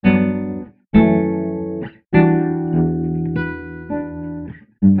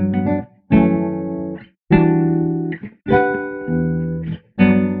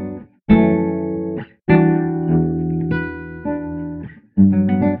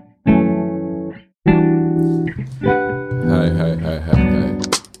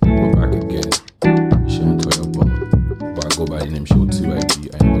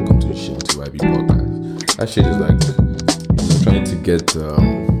shit is like trying to get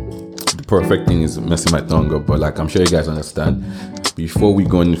the perfect thing is messing my tongue up, but like I'm sure you guys understand. Before we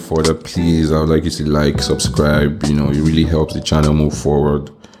go any further, please, I would like you to like, subscribe. It really helps the channel move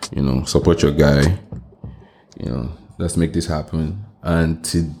forward. Support your guy. Let's make this happen. And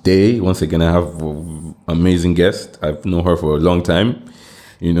today, once again, I have an amazing guest. I've known her for a long time.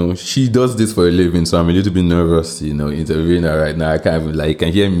 She does this for a living, so I'm a little bit nervous, interviewing her right now. I can't even, you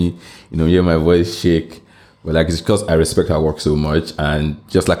can hear me, hear my voice shake. But it's because I respect her work so much. And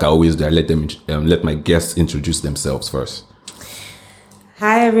just like I always do, I let my guests introduce themselves first.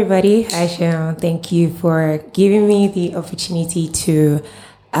 Hi, everybody. Hi, Sharon. Thank you for giving me the opportunity to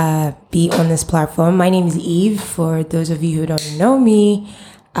be on this platform. My name is Eve. For those of you who don't know me,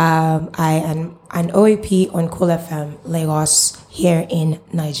 I am an OAP on Cool FM Lagos here in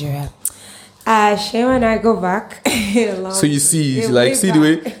Nigeria. Sharon and I go back. So you see, see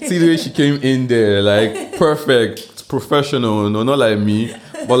the way she came in there, perfect, professional. No, not like me,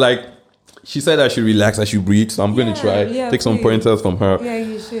 but she said I should relax, I should breathe. So I'm going to try take some pointers from her. Yeah,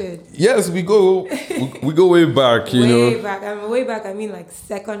 you should. Yes, we go way back. Way back. I mean,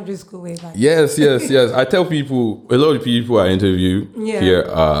 secondary school way back. Yes. I tell people, a lot of people I interview here,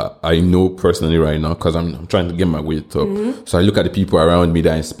 I know personally right now because I'm trying to get my weight up. Mm-hmm. So I look at the people around me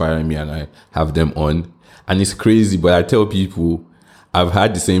that inspire me, and I have them on. And it's crazy, but I tell people I've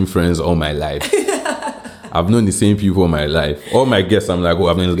had the same friends all my life. I've known the same people all my life. All my guests, I'm like,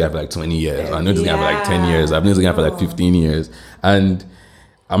 I've known this guy for 20 years. I know this guy for 10 years. I've known this guy for 15 years. And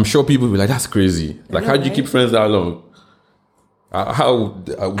I'm sure people will be like, that's crazy. How do you keep friends that long?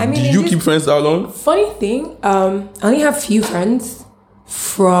 Do you keep friends that long? Funny thing, I only have few friends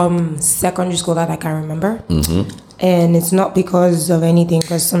from secondary school that I can remember. Mm-hmm. And it's not because of anything,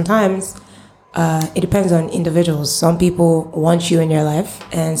 because sometimes it depends on individuals. Some people want you in your life,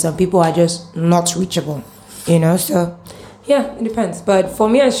 and some people are just not reachable. So yeah, it depends. But for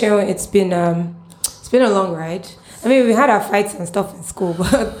me and Sharon, it's been a long ride. I mean, we had our fights and stuff in school,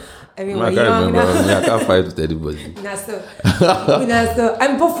 but I mean, I can't remember. I can't fight with anybody. And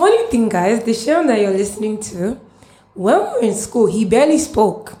but funny thing, guys, the Sharon that you're listening to, when we were in school, he barely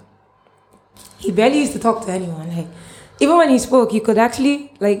spoke. He barely used to talk to anyone. Even when he spoke, you could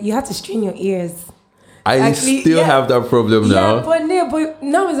actually, you had to strain your ears. I still have that problem now. Yeah, but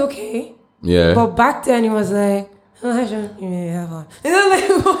now it's okay. Yeah. But back then, it was like, oh, hi, Sean. Yeah, have fun.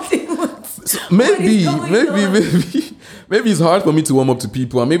 Maybe it's hard for me to warm up to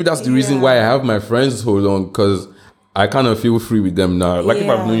people. And maybe that's the reason why I have my friends so long, because I kind of feel free with them now. If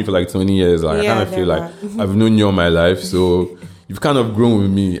I've known you for 20 years, I kind of feel like I've known you all my life. So you've kind of grown with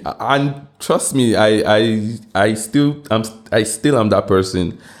me. And trust me, I still am that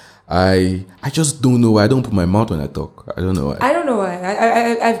person. I just don't know why I don't put my mouth when I talk. I don't know why.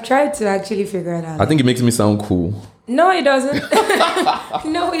 I've tried to actually figure it out. I think it makes me sound cool. No, it doesn't.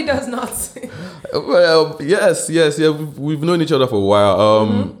 No, it does not. Well, yes. We've known each other for a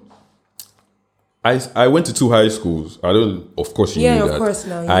while. I went to 2 high schools. Of course you knew that. Yeah, of course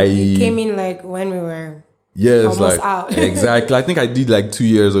now. You came in when we were almost out. Exactly. I think I did 2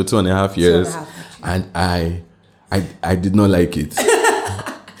 years or 2.5 years. And I did not like it.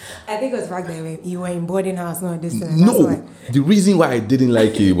 I think it was back then you were in boarding house, not this time. No, the reason why I didn't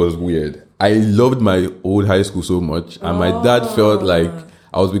like it was weird. I loved my old high school so much, and my dad felt like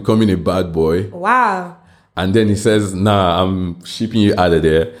I was becoming a bad boy. Wow. And then he says, nah, I'm shipping you out of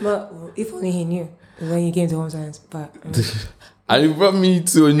there. But if only he knew when you came to home science. But and he brought me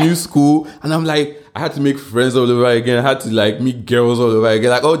to a new school, and I'm like, I had to make friends all over again. I had to meet girls all over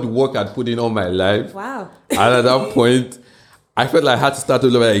again. All the work I'd put in all my life. Wow. And at that point, I felt like I had to start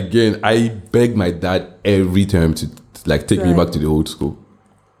all over again. I begged my dad every time to take me back to the old school.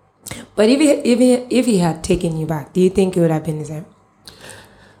 But if he had taken you back, do you think it would have been the same?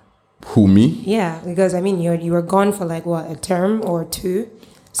 Who, me? Yeah, because you were gone for a term or 2.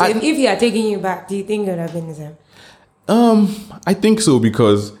 So if he had taken you back, do you think it would have been the same? I think so,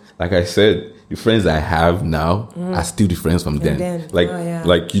 because like I said, the friends I have now are still the friends from then.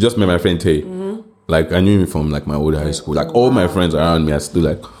 You just met my friend Tay. Mm-hmm. I knew him from my old high school. All my friends around me are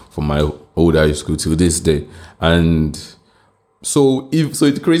still from my old high school till this day. And so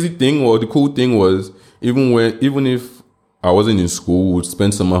the crazy thing or the cool thing was even if I wasn't in school, we'd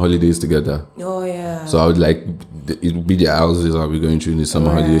spend summer holidays together. Oh yeah. So I would it would be their houses I'll be going to in the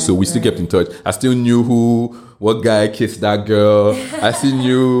summer holidays. So we still kept in touch. I still knew what guy kissed that girl. I still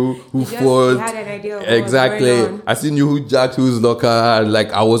knew who fought. Had an idea of exactly. I still knew who jacked whose locker. And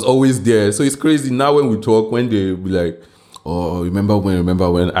I was always there. So it's crazy. Now when we talk, when they be like, oh, remember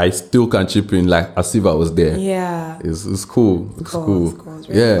when, I still can chip in as if I was there. Yeah. It's cool. It's cool. It's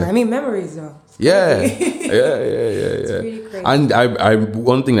really cool. I mean, memories though. Yeah, It's really crazy. And I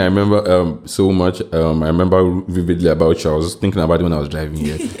one thing I remember so much. I remember vividly about you. I was thinking about it when I was driving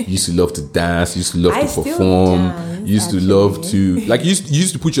here. You used to love to dance. You used to love I to still perform. dance, You used to love actually. to like. You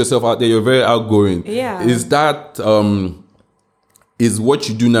used to put yourself out there. You're very outgoing. Yeah. Is that is what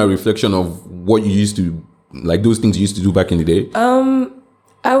you do now a reflection of what you used to like? Those things you used to do back in the day.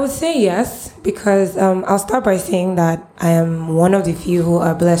 I would say yes, because I'll start by saying that I am one of the few who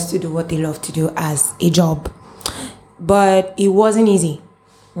are blessed to do what they love to do as a job. But it wasn't easy,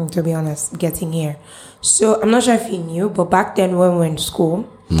 to be honest, getting here. So I'm not sure if you knew, but back then when we were in school,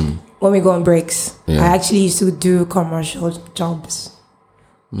 when we go on breaks, I actually used to do commercial jobs.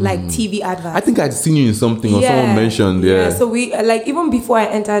 Like TV adverts. I think I'd seen you in something or someone mentioned. Yeah. So we, like, even before I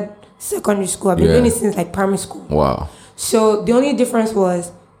entered secondary school, I've been doing it since like primary school. Wow. So the only difference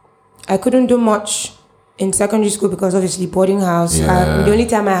was I couldn't do much in secondary school because obviously boarding house. Yeah. The only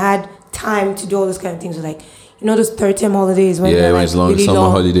time I had time to do all those kind of things was like, you know, those third-term holidays when they're when like it's long really summer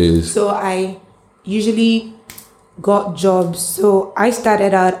long. holidays. So I usually got jobs. So I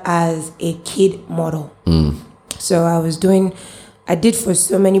started out as a kid model. So I did for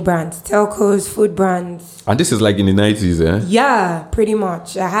so many brands, telcos, food brands. And this is like in the 90s, eh? Yeah, pretty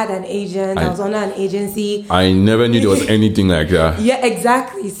much. I had an agent. I was under an agency. I never knew there was anything like that. Yeah,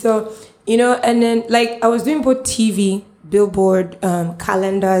 exactly. So, you know, and then like I was doing both TV, billboard,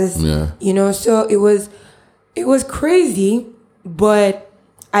 calendars. Yeah. You know, so it was crazy, but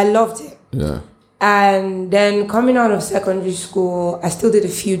I loved it. Yeah. And then coming out of secondary school, I still did a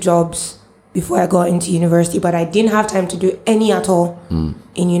few jobs before I got into university, but I didn't have time to do any at all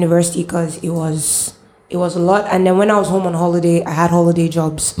in university because it was a lot. And then when I was home on holiday, I had holiday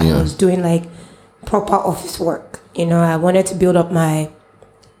jobs. Yeah. I was doing like proper office work. You know, I wanted to build up my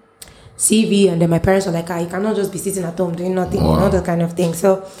CV, and then my parents were like, you cannot just be sitting at home doing nothing, Wow. you know, that kind of thing.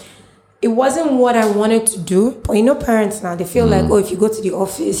 So it wasn't what I wanted to do. But you know, parents now, they feel like, if you go to the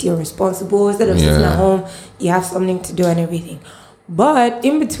office, you're responsible. Instead of sitting at home, you have something to do and everything. But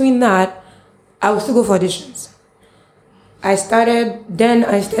in between that, I would still go for auditions. I started doing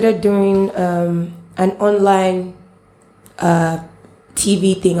an online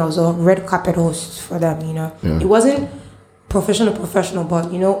TV thing. I was a red carpet host for them, you know. Yeah. It wasn't professional,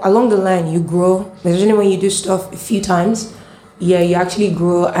 but, you know, along the line, you grow. Especially when you do stuff a few times, you actually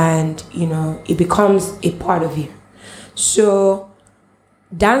grow and, you know, it becomes a part of you. So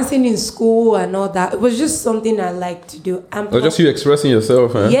dancing in school and all that, it was just something I liked to do. And Or just you expressing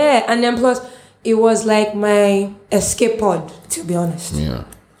yourself, eh? yeah, and then plus, it was like my escape pod, to be honest. Yeah.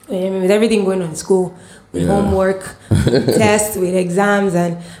 I mean, with everything going on in school, with homework, with tests, with exams,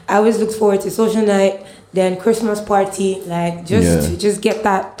 and I always looked forward to social night, then Christmas party, like to just get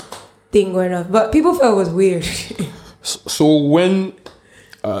that thing going on. But people felt it was weird. So when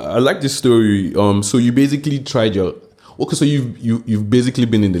I like this story, so you basically tried your so you've basically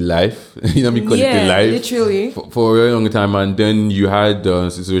been in the life, you know, because the life literally for a very long time, and then you had a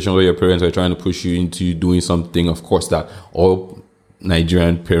situation where your parents were trying to push you into doing something, of course, that all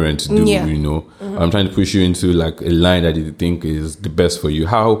Nigerian parents do, you know. I'm trying to push you into like a line that you think is the best for you.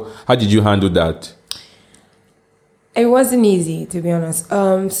 How did you handle that? it wasn't easy, to be honest.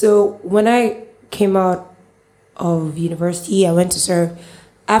 So when I came out of university, I went to serve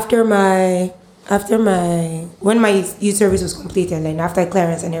when my youth service was completed, like after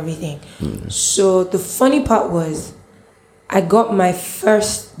clearance and everything. So the funny part was I got my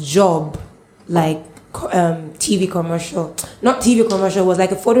first job, like TV commercial. Not TV commercial, it was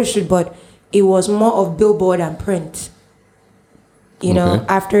like a photo shoot, but it was more of billboard and print. You know,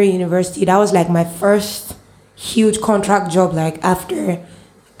 after university, that was like my first huge contract job, like after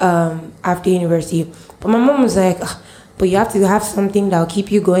university. But my mom was like, but you have to have something that will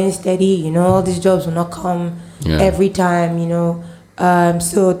keep you going steady. You know, all these jobs will not come every time, you know.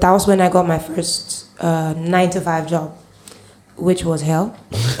 So that was when I got my first 9-to-5 job, which was hell.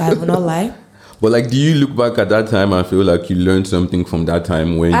 I will not lie. But like, do you look back at that time and feel like you learned something from that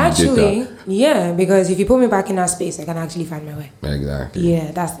time when you did that? Yeah, because if you put me back in that space, I can actually find my way. Exactly.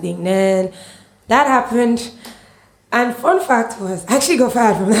 Yeah, that's the thing. Then that happened. And fun fact was, I actually got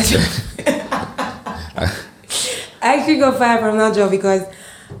fired from that job. I actually got fired from that job because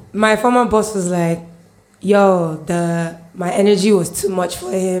my former boss was like, yo, my energy was too much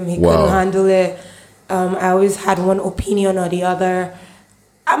for him. He couldn't handle it. I always had one opinion or the other.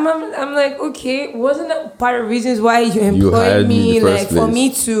 I'm like, okay, wasn't that part of the reasons why you employed me, like for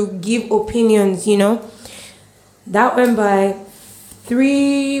me to give opinions, you know? That went by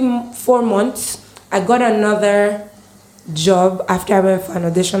 3-4 months. I got another job after I went for an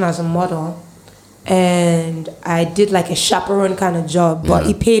audition as a model, and I did like a chaperone kind of job, but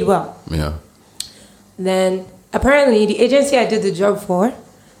it paid well. Yeah. Then apparently the agency I did the job for,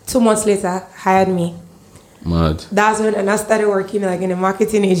 2 months later, hired me. Mad. That's when and I started working like in a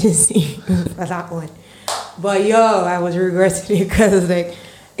marketing agency for that one. But I was regretting it because like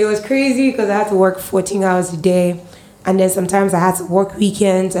it was crazy because I had to work 14 hours a day, and then sometimes I had to work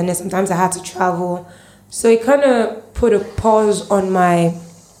weekends, and then sometimes I had to travel. So it kind of put a pause on my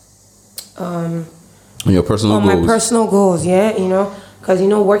Your personal goals. my personal goals, yeah, because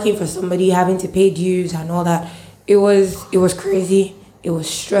working for somebody, having to pay dues and all that, it was crazy. It was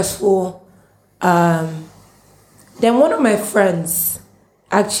stressful. Then one of my friends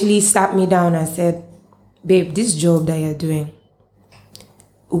actually sat me down and said, "Babe, this job that you're doing,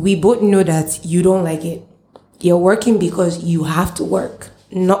 we both know that you don't like it. You're working because you have to work,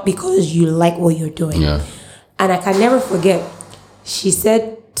 not because you like what you're doing." Yeah. And I can never forget. She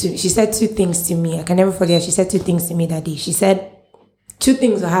said two things to me. I can never forget. She said two things to me that day. She said, two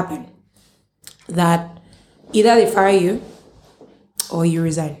things will happen. That either they fire you or you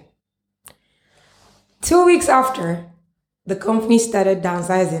resign. 2 weeks after, the company started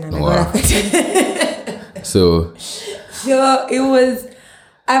downsizing and I got affected. So it was,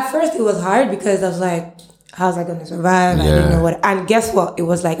 at first it was hard because I was like, how's I going to survive? I didn't know what. And guess what? It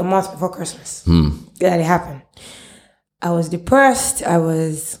was like a month before Christmas that it happened. I was depressed. I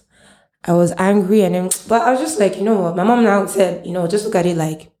was angry. But I was just like, you know what? My mom now said, just look at it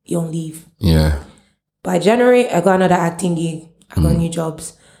like you don't leave. Yeah. By January, I got another acting gig. I got new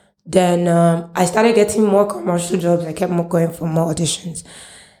jobs. Then I started getting more commercial jobs. I kept going for more auditions.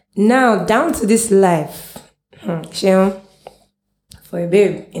 Now, down to this life, Sheon, for a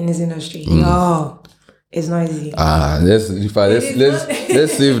babe in this industry, it's not easy. Let's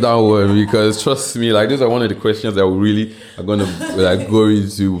save that one because trust me, like these are one of the questions that we really are gonna like go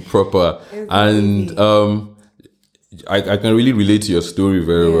into proper. And I can really relate to your story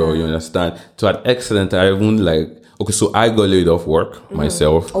very well. You understand? To an extent, I even so I got laid off work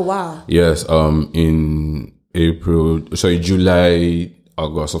myself. Oh wow. Yes. In July,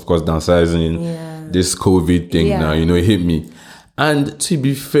 August. Of course, downsizing. Yeah. This COVID thing now, it hit me. And to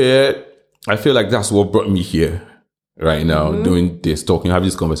be fair, I feel like that's what brought me here right now, doing this, having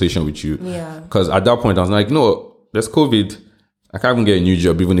this conversation with you. Yeah. Because at that point, I was like, no, there's COVID. I can't even get a new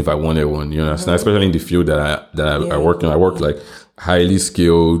job, even if I wanted one. You understand? Especially in the field that I work in. I work like highly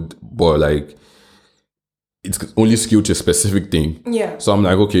skilled, but like it's only skilled to a specific thing. Yeah. So I'm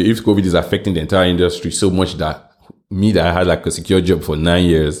like, okay, if COVID is affecting the entire industry so much that I had like a secure job for 9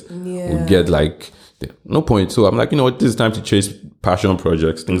 years would get like no point. So I'm like, you know what, this is time to chase passion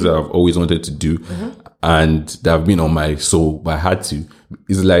projects, things that I've always wanted to do and that have been on my soul, but I had to.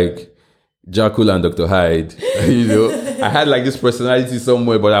 It's like Jekyll and Dr. Hyde. I had like this personality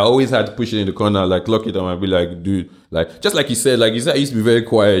somewhere, but I always had to push it in the corner, like lock it up and be like, dude, like just like you said, I used to be very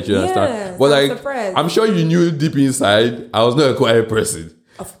quiet, you understand? But like surprised. I'm sure you knew deep inside I was not a quiet person.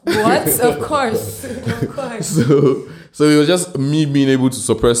 What? Of course. Of course. So it was just me being able to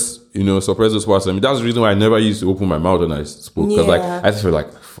suppress those parts. I mean, that's the reason why I never used to open my mouth when I spoke. Because I just feel like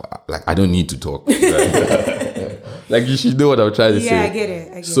I don't need to talk. Like you should know what I'm trying to say. Yeah, I get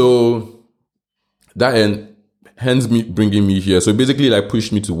it. So that hence me bringing me here. So basically like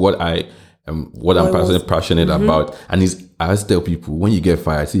pushed me to what I'm passionate about. And I always tell people, when you get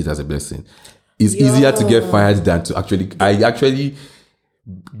fired, see it as a blessing. It's easier to get fired than to actually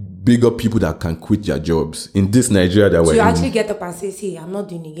big up people that can quit their jobs in this Nigeria that we're in. You actually get up and say, see, I'm not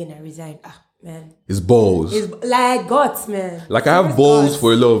doing it again, I resign. Man. It's balls. It's like guts, man. Like I have balls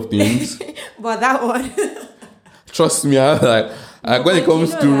for a lot of things. But that one. Trust me, when it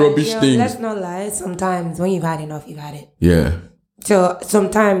comes to rubbish things. Let's not lie. Sometimes when you've had enough, you've had it. Yeah. So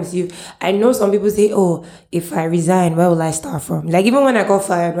sometimes I know some people say, oh, if I resign, where will I start from? Like even when I got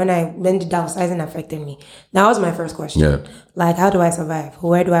fired, when the downsizing affected me, that was my first question. Yeah. Like, how do I survive?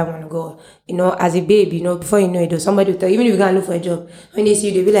 Where do I want to go? As a babe, before you know it, somebody will tell you, even if you can't look for a job, when they see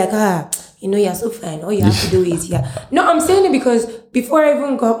you, they'll be like, you're so fine. All you have to do is, No, I'm saying it because before I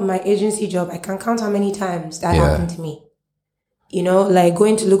even got my agency job, I can count how many times that happened to me. Like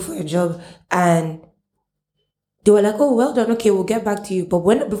going to look for a job and they were like, oh, well done. Okay, we'll get back to you. But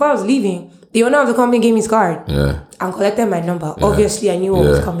before I was leaving, the owner of the company gave me his card and collected my number. Yeah. Obviously, I knew what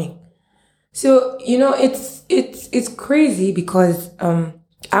was coming. So, it's crazy because I'm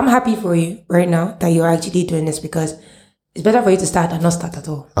happy for you right now that you're actually doing this because it's better for you to start than not start at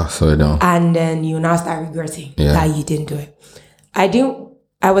all. Slow down. And then you now start regretting that you didn't do it.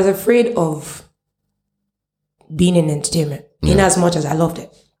 I was afraid of being in entertainment in as much as I loved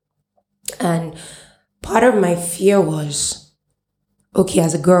it. And part of my fear was, okay,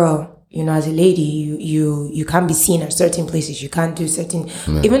 as a girl, you know, as a lady, you can't be seen at certain places. You can't do certain,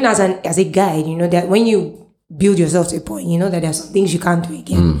 even as a guide, you know, that when you build yourself to a point, you know that there's some things you can't do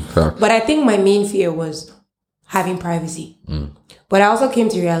again. But I think my main fear was having privacy. But I also came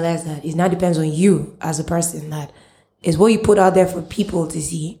to realize that it now depends on you as a person. That is what you put out there for people to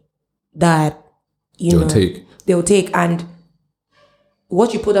see that, they'll take. And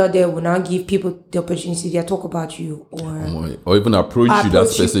what you put out there will now give people the opportunity to talk about you or even approach you that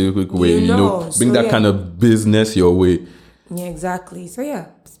specific way, bring that kind of business your way. Yeah, exactly. So yeah.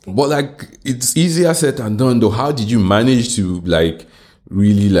 But like, it's easier said than done though. How did you manage to like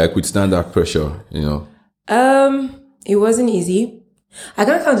really like withstand that pressure, It wasn't easy. I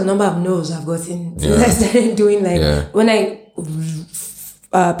can't count the number of no's I've gotten since I started doing when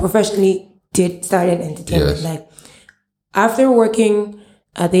I professionally started entertainment. Yes. Like after working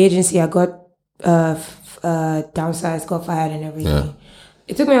at the agency, I got downsized, got fired and everything. Yeah.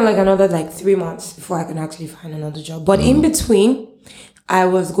 It took me like another 3 months before I could actually find another job. But in between, I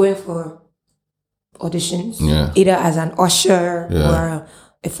was going for auditions, either as an usher or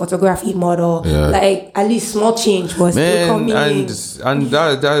a photography model. Like at least small change was still coming and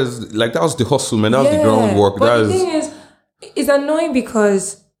that is like, that was the hustle, man. That was the groundwork. But the thing is, it's annoying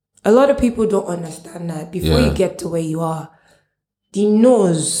because a lot of people don't understand that before you get to where you are, the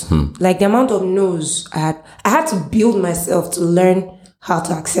no's, like the amount of no's I had to build myself to learn how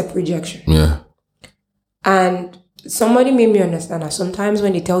to accept rejection. And somebody made me understand that sometimes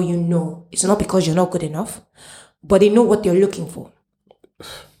when they tell you no, it's not because you're not good enough, but they know what they're looking for.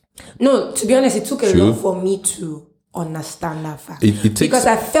 No, to be honest, it took a lot for me to understand that fact. It takes, because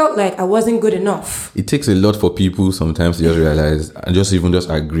I felt like I wasn't good enough. It takes a lot for people sometimes to just realize and just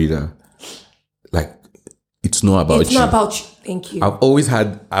agree that, like, it's not about you. It's not about you. Thank you. I've always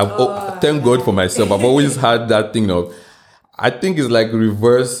had, thank God for myself. I've always had that thing of, I think it's like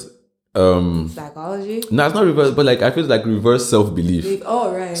reverse psychology. No, it's not reverse, but like I feel like reverse self-belief.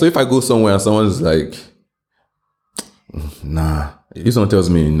 Oh, right. So if I go somewhere and someone's like, nah, if someone tells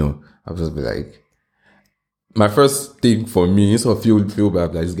me no, I'll just be like, my first thing for me is to feel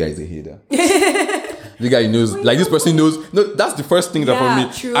bad, like, this guy is a hater. This guy knows, like, this person knows. No, that's the first thing that for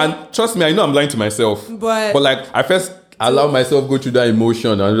me. True. And trust me, I know I'm lying to myself. But like, I first allow myself go through that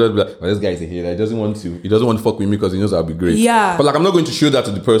emotion and just be like, this guy is a hater. He doesn't want to fuck with me because he knows I'll be great. Yeah. But like, I'm not going to show that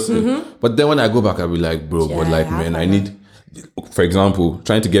to the person. But then when I go back, I'll be like, bro, but like, man, I need, for example,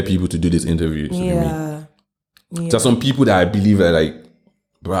 trying to get people to do this interview with me. There's some people that I believe are like,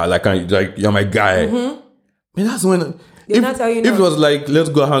 bro, like you're my guy. Man, that's when if it was like, let's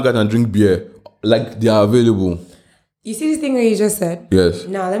go hang out and drink beer, like, they are available. You see this thing that you just said? Yes.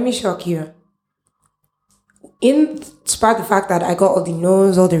 Now let me shock you. In spite of the fact that I got all the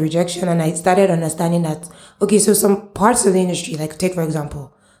no's, all the rejection, and I started understanding that, okay, so some parts of the industry, like take for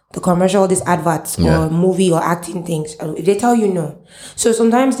example, the commercial, these adverts or movie or acting things, if they tell you no. So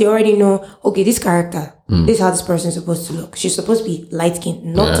sometimes they already know, okay, this character, this is how this person is supposed to look. She's supposed to be light skinned,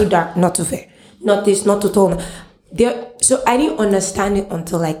 not too dark, not too fair, not this, not too tall. So I didn't understand it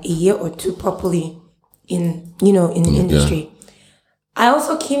until like a year or two properly in the industry. I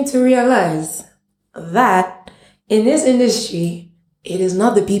also came to realize that in this industry, it is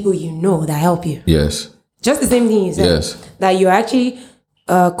not the people you know that help you. Yes. Just the same thing you said. Yes. That you're actually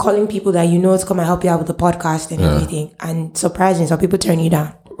calling people that you know to come and help you out with the podcast and everything. And surprisingly, some people turn you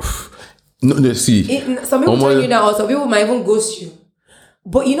down. No, see. Some people turn you down, or some people might even ghost you.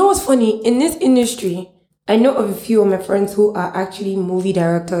 But you know what's funny? In this industry, I know of a few of my friends who are actually movie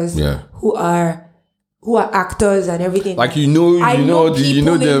directors, who are actors and everything. Like, you know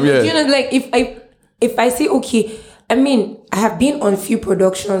them, yeah. You know, like if I say, okay, I mean, I have been on few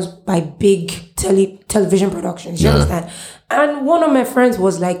productions by big television productions, you understand? And one of my friends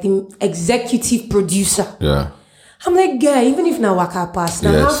was like the executive producer. Yeah. I'm like, guy, even if now waka pass,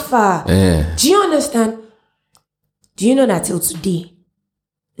 now how far? Yeah. Do you understand? Do you know that till today,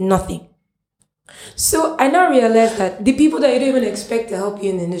 nothing? So I now realize that the people that you don't even expect to help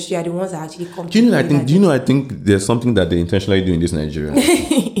you in the industry are the ones that actually come. I think there's something that they intentionally do in this Nigeria.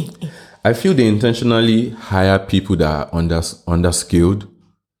 I feel they intentionally hire people that are underskilled.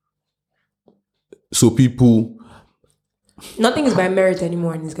 So people, nothing is by merit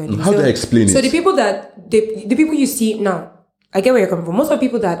anymore in this country. How do I explain it? So the people the people you see now, I get where you're coming from. Most of the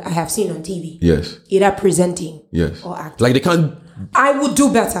people that I have seen on TV, either presenting, or acting, like they can't. I would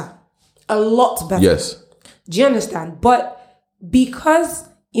do better, a lot better. Yes. Do you understand? But because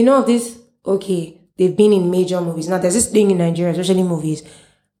of this, okay, they've been in major movies. Now there's this thing in Nigeria, especially movies.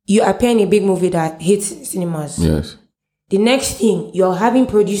 You appear in a big movie that hits cinemas. Yes. The next thing, you're having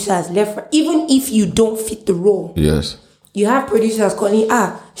producers left, even if you don't fit the role. Yes. you have producers calling,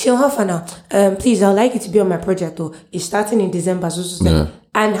 She'll have now. Please, I'd like you to be on my project. Oh, it's starting in December.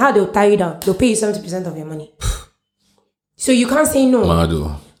 And how they'll tie you down? They'll pay you 70% of your money. So you can't say no.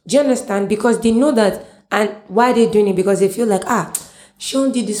 Mado. Do you understand? Because they know that, and why they're doing it? Because they feel like,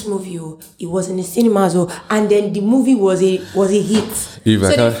 Sean did this movie, it was in the cinemas, and then the movie was a hit. They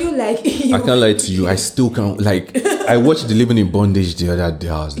feel like I can't lie to you. I still can't. Like, I watched The Living in Bondage the other day.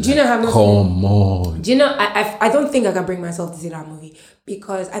 I was do you know how much? Come on. Do you know? I don't think I can bring myself to see that movie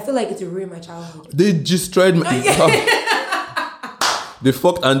because I feel like it will ruin my childhood. They just tried. They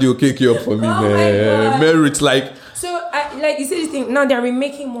fucked Andy Okeke up for me, man. Merit, like. So, like you see this thing now. They're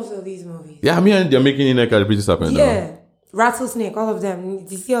remaking most of these movies. Yeah, I mean they're making it like a pretty stuff right now. Rattlesnake, all of them.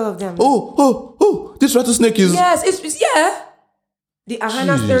 Did you see all of them? Oh! This Rattlesnake is. Yes, it's the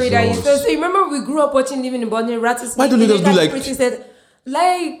Ahana story that you said. So you remember we grew up watching Living in Bondage, Rattlesnake. Why don't they just do like? Said,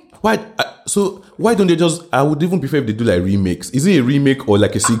 like. Why? So why don't they just? I would even prefer if they do like remakes. Is it a remake or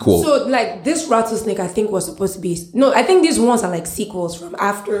like a sequel? So like this Rattlesnake, I think was supposed to be. No, I think these ones are like sequels from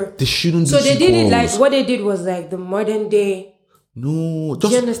after. They shouldn't. So they did it like what they did was like the modern day. No,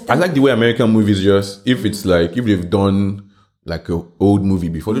 just I like the way American movies just if it's like if they've done like a old movie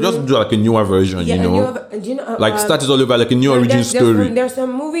before, they just do like a newer version, you know, like start it all over like a new origin story. There's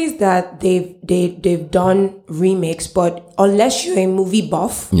some movies that they've done remakes, but unless you're a movie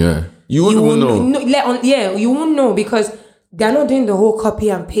buff, you won't know. You won't know because they're not doing the whole copy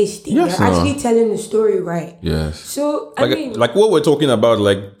and paste thing. They're actually telling the story right. Yes. So I mean, like what we're talking about,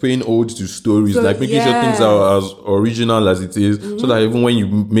 like paying odes to stories, like making sure things are as original as it is, so that even when you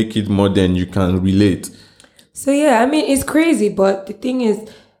make it modern, you can relate. So I mean, it's crazy, but the thing is,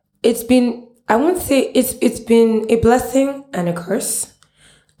 I won't say it's been a blessing and a curse,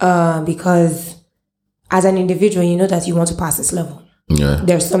 because as an individual, you know that you want to pass this level. Yeah.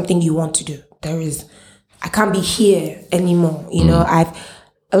 There's something you want to do. I can't be here anymore. You know, I've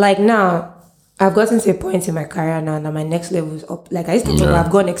gotten to a point in my career now that my next level is up. Like I used to think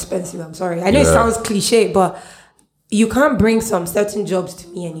I've gone expensive. I'm sorry. I know it sounds cliche, but you can't bring some certain jobs to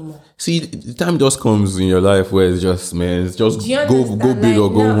me anymore. See, the time just comes in your life where it's just, man, it's just go big or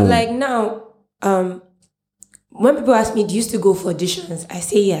go home. Like now, when people ask me, do you still go for auditions? I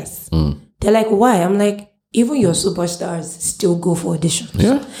say yes. They're like, why? I'm like, even your superstars still go for auditions.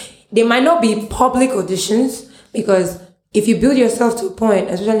 Yeah. They might not be public auditions because if you build yourself to a point,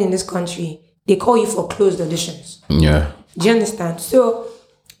 especially in this country, they call you for closed auditions. Yeah. Do you understand? So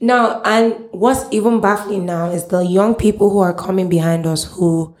now, and what's even baffling now is the young people who are coming behind us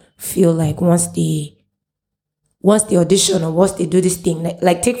who feel like once they audition or once they do this thing,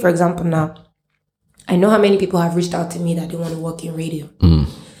 like take for example now, I know how many people have reached out to me that they want to work in radio.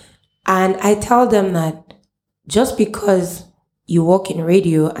 And I tell them that just because you work in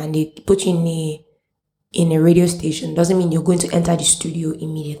radio and they put you in a radio station doesn't mean you're going to enter the studio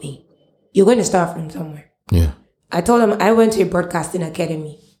immediately. You're going to start from somewhere. Yeah. I told them I went to a broadcasting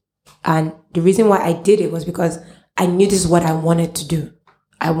academy. And the reason why I did it was because I knew this is what I wanted to do.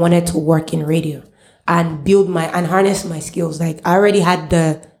 I wanted to work in radio and and harness my skills. Like I already had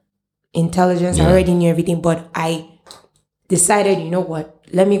the intelligence. I already knew everything, but I decided, you know what?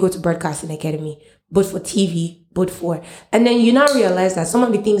 Let me go to broadcasting academy, both for TV, and then you now realize that some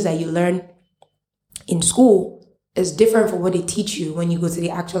of the things that you learn in school is different from what they teach you when you go to the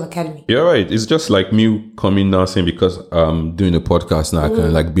actual academy. You're right. It's just like me coming now saying because I'm doing a podcast now, I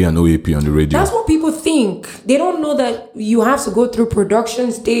can like be an OAP on the radio. That's what people think. They don't know that you have to go through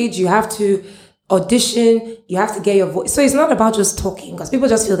production stage, you have to audition, you have to get your voice. So it's not about just talking because people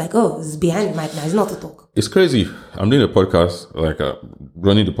just feel like, oh, this is behind the mic now. It's not to talk. It's crazy. I'm doing a podcast, like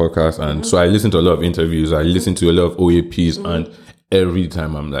running the podcast. And so I listen to a lot of interviews. I listen to a lot of OAPs. And every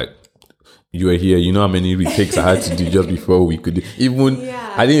time I'm like, you were here, you know how many retakes I had to do just before we could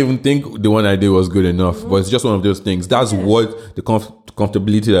I didn't even think the one I did was good enough, but it's just one of those things. That's what the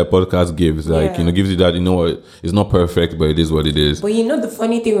comfortability that a podcast gives, gives you that, you know what, it's not perfect, but it is what it is. But you know the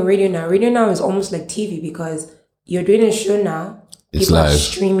funny thing with radio now is almost like TV because you're doing a show now, it's people live. Are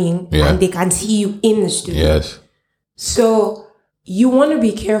streaming and they can see you in the studio. Yes. So you want to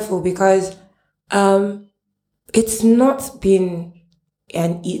be careful because it's not been,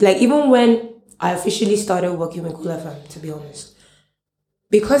 and like even when I officially started working with Cool FM, to be honest,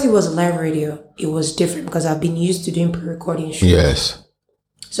 because it was live radio, it was different because I've been used to doing pre-recording shows. Yes.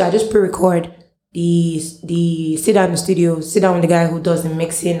 So I just pre-record the sit down in the studio, sit down with the guy who does the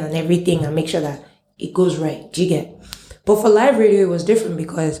mixing and everything and make sure that it goes right. Do you get? But for live radio, it was different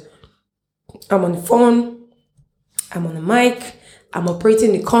because I'm on the phone, I'm on the mic, I'm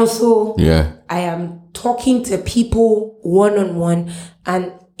operating the console. Yeah. I am talking to people one-on-one.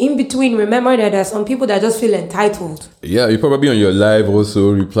 And in between, remember that there are some people that just feel entitled. Yeah, you probably on your live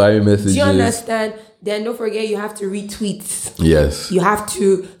also reply messages. Do you understand? Then don't forget you have to retweet. Yes. You have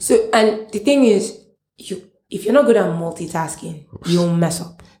to. So, and the thing is, if you're not good at multitasking, you'll mess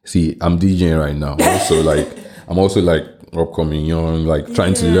up. See, I'm DJing right now. I'm also like upcoming, young, like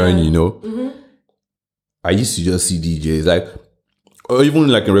trying to learn, you know. Mm-hmm. I used to just see DJs like, or even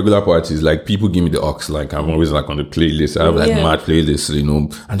like in regular parties, like people give me the aux, like I'm always like on the playlist. I have like mad playlists, you know,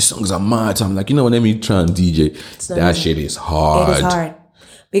 and the songs are mad. So I'm like, you know, let me try and DJ. That shit is hard. It is hard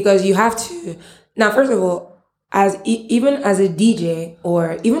because you have to. Now, first of all, even as a DJ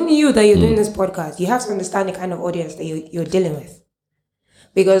or even you that you're doing this podcast, you have to understand the kind of audience that you're dealing with.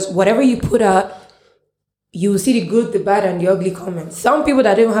 Because whatever you put out, you will see the good, the bad, and the ugly comments. Some people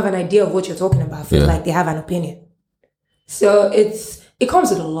that don't have an idea of what you're talking about feel like they have an opinion. So it comes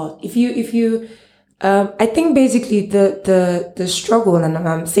with a lot. If you, I think basically the struggle, and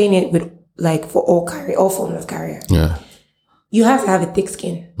I'm saying it with like for all forms of career. Yeah, you have to have a thick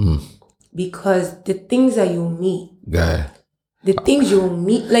skin because the things that you meet, the things you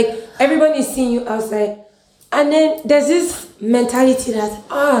meet, like everybody is seeing you outside. And then there's this mentality that,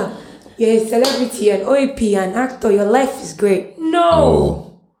 you're a celebrity, an OAP, an actor, your life is great.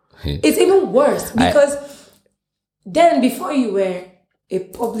 No. It's even worse because then before you were a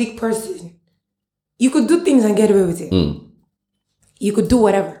public person, you could do things and get away with it. You could do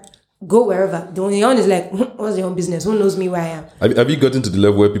whatever. Go wherever. The only one is like, what's your own business? Who knows me where I am? Have you gotten to the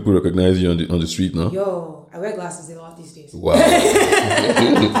level where people recognize you on the street now? Yo, I wear glasses a lot these days. Wow.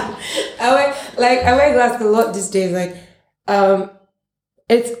 I wear glasses a lot these days. Like,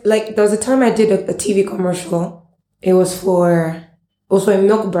 it's like there was a time I did a TV commercial. It was for also a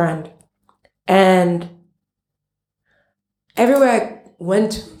milk brand, and everywhere I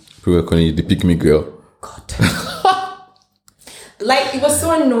went, people were calling you the pick me girl. God. Like, it was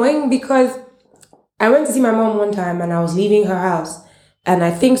so annoying because I went to see my mom one time and I was leaving her house. And I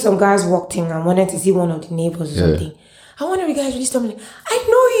think some guys walked in and wanted to see one of the neighbors or something. And one of the guys really stopped me like, I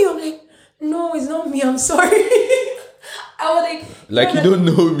know you. I'm like, no, it's not me. I'm sorry. I was like, you don't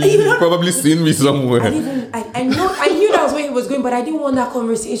know me. You've probably seen me somewhere. I knew that was where he was going, but I didn't want that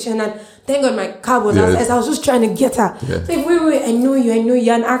conversation. And thank God my car was outside. I was just trying to get her. Yeah. Like, wait, I know you.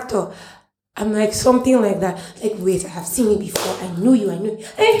 You're an actor. I'm like, something like that. Like, wait, I have seen you before. I know you. And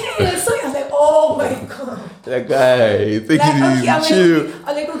I saw you. I was like, oh my God. That guy, think he's chill.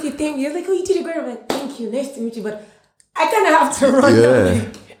 I'm like, okay, thank you. He's like, oh, you did a great job. I'm like, thank you. Nice to meet you. But I kind of have to run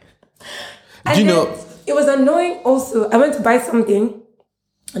down. And do you know? It was annoying also. I went to buy something.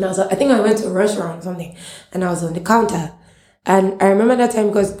 And I think I went to a restaurant or something. And I was on the counter. And I remember that time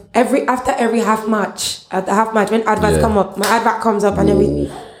because after every half match, when adverts come up, my advert comes up and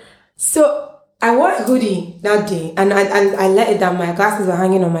everything. So I wore a hoodie that day and I let it down. My glasses were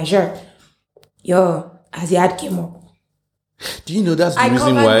hanging on my shirt. Yo, as the ad came up. Do you know that's the I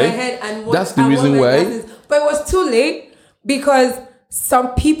reason covered why? My head and that's the reason why. Glasses. But it was too late because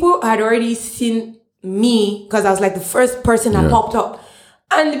some people had already seen me because I was like the first person that popped up.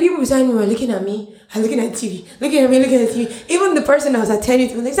 And the people beside me were looking at me and looking at TV, looking at TV. Even the person that was attending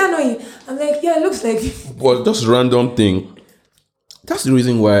to me, like, is that not you? I'm like, yeah, it looks like you. Well, just random thing. That's the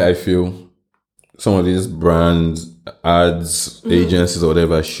reason why I feel some of these brands, ads, agencies or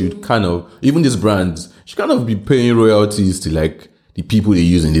whatever should kind of, even these brands, should kind of be paying royalties to like the people they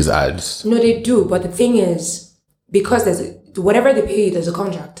use in these ads. No, they do. But the thing is, because whatever they pay you, there's a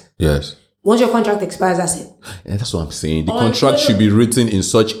contract. Yes. Once your contract expires, that's it. Yeah, that's what I'm saying. The contract should be written in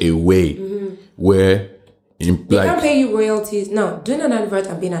such a way where they can't pay you royalties. No, doing an advert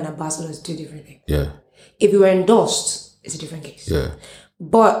and being an ambassador is two different things. Yeah. If you were endorsed, it's a different case. Yeah.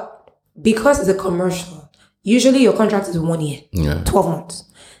 But because it's a commercial, usually your contract is 1 year, 12 months.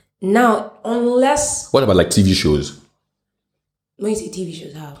 Now, unless... What about like TV shows? When you say TV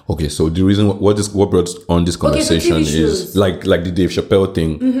shows, how? Okay, so the reason what brought on this conversation is like the Dave Chappelle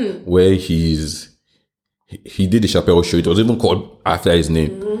thing, where he did the Chappelle show. It was even called after his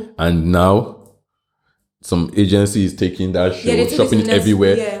name, and now some agency is taking that show, shopping it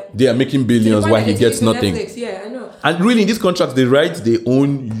everywhere. Yeah. They are making billions while he gets nothing. Netflix. Yeah, I know. And really, in this contract, they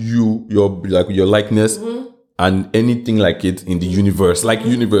own you, your likeness, and anything like it in the universe. Like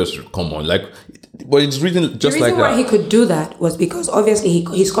universe, come on, like. But it's written just like that. The reason why he could do that was because obviously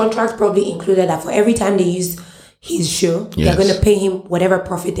his contract probably included that for every time they use his show, they're going to pay him whatever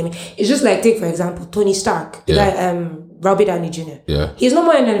profit they make. It's just like, take for example, Tony Stark, the guy, Robert Downey Jr. Yeah. He's no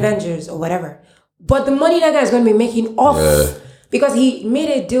more in Avengers or whatever. But the money that guy is going to be making off because he made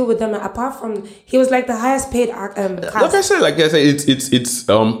a deal with them. Apart from, he was like the highest paid cast. Like I said, it's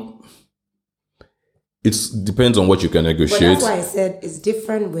it depends on what you can But negotiate. that's why I said it's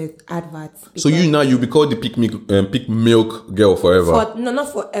different with adverts. So you be called the pick milk girl forever. Not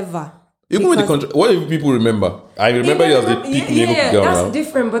forever. Even with the contract, what if people remember? I remember you as the pick milk girl that's now.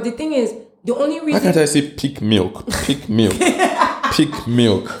 different. But the thing is, the only reason... Why can't I say pick milk? Pick milk. Pick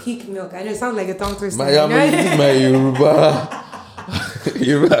milk. Peak milk. I know it sounds like a tongue twister. My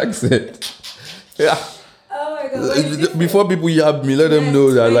Yoruba accent. Yeah. Oh my God. Before people yab me, let them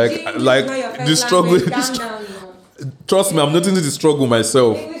know that the struggle. Trust me, I'm noticing the struggle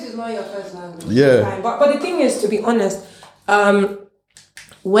myself. English is not your first language. Yeah. But the thing is, to be honest,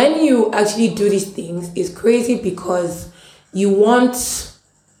 when you actually do these things, it's crazy because you want...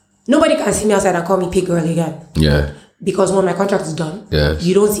 Nobody can see me outside and call me pig girl again. Yeah. Because when my contract is done, yes.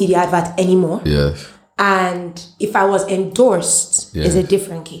 you don't see the advert anymore. Yes. And if I was endorsed, yes. it's a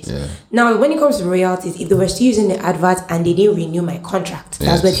different case. Yeah. Now, when it comes to royalties, if they were still using the advert and they didn't renew my contract,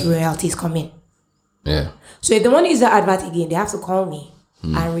 that's where the royalties come in. Yeah. So if they want to use the advert again, they have to call me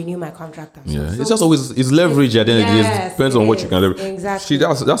and renew my contract. Yeah, so it's just always leverage at the end of the day. It depends on what you can leverage. Exactly.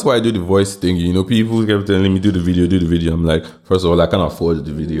 See, that's why I do the voice thing. You know, people kept telling me do the video. I'm like, first of all, I can't afford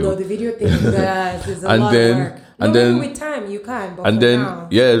the video. No, the video thing is a lot of work. And then with time you can. But and then now,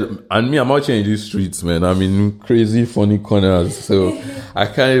 and me, I'm out here in these streets, man. I'm in crazy funny corners, so I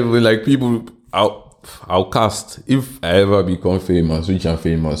can't even like people. I'll cast if I ever become famous, rich and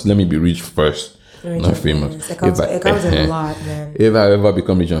famous. Let me be rich first. Not famous. It comes a lot, man. If I ever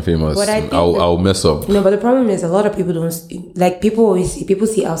become rich and famous, I'll mess up. No, but the problem is a lot of people don't like. People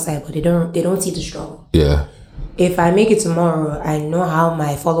see outside, but they don't see the struggle. Yeah. If I make it tomorrow, I know how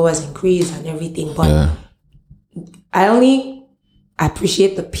my followers increase and everything, but I only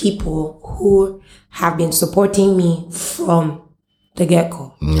appreciate the people who have been supporting me from the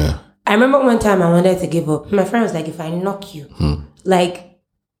get-go. Yeah. I remember one time I wanted to give up. My friend was like, if I knock you, like,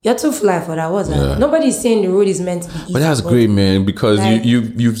 you're too fly for that. Was that? Nobody's saying the road is meant to be easy. But that's great, man, because like,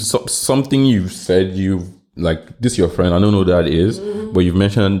 you've something you've said, like, this your friend, I don't know who that is, but you've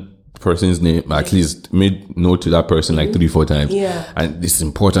mentioned the person's name, at least made note to that person like 3-4 times. Yeah. And it's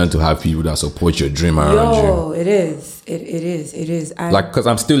important to have people that support your dream around you. Oh, it is. It is. Like, because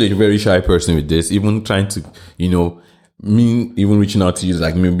I'm still a very shy person with this, even trying to, me even reaching out to you,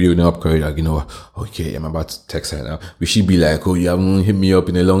 like me building up career, like, okay, I'm about to text her now. We should be like, oh, you haven't hit me up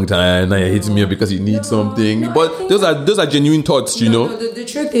in a long time. Now you're hitting me up because you need something. But those are genuine thoughts, you know? No, the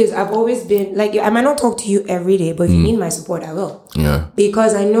truth is, I've always been, like, I might not talk to you every day, but if you need my support, I will. Yeah.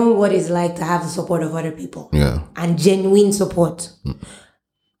 Because I know what it's like to have the support of other people. Yeah. And genuine support.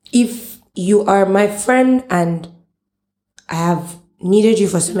 If you are my friend and I have needed you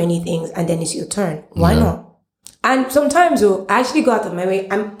for so many things and then it's your turn, why not? And sometimes I actually go out of my way.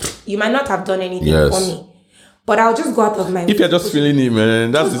 You might not have done anything for me, but I'll just go out of my way. If you're just feeling it,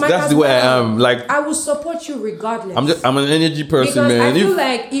 man, that's the way I am. Like, I will support you regardless. I'm an energy person, because man. I feel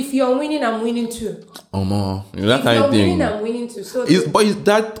like if you're winning, I'm winning too. Oh man, that kind of thing. If you're winning, I'm winning too. So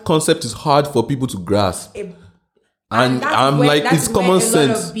that concept is hard for people to grasp. And I'm like, it's common sense.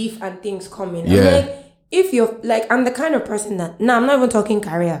 A lot of beef and things come in. Yeah. I'm like, if you're like, I'm the kind of person that I'm not even talking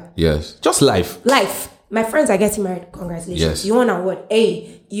career. Yes, just life. My friends are getting married. Congratulations. Yes. You want an award?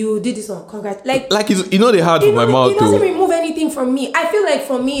 Hey, you did this one. Congrats. Like it's, they hard for my mouth. It doesn't remove anything from me. I feel like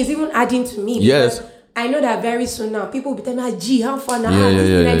for me, it's even adding to me. Yes. I know that very soon now, people will be telling me, gee, how fun. I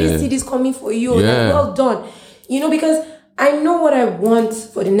didn't see this coming for you. Yeah. Like, well done. Because I know what I want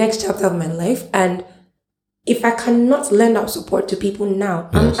for the next chapter of my life. And if I cannot lend out support to people now,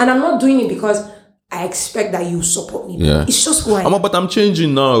 and I'm not doing it because I expect that you support me. Yeah. It's just who I am. But I'm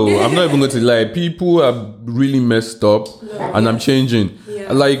changing now. I'm not even going to lie. People are really messed up, and I'm changing.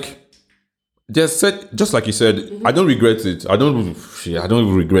 Yeah. Like, just like you said, I don't regret it. I don't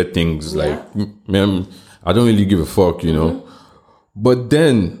even regret things. Like, man, I don't really give a fuck, But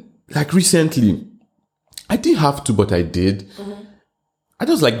then, like recently, I didn't have to, but I did. I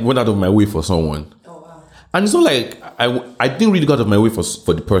just went out of my way for someone. Oh wow! And it's not like I didn't really go out of my way for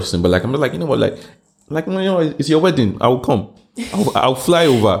the person, but I'm like, it's your wedding. I will come. I'll fly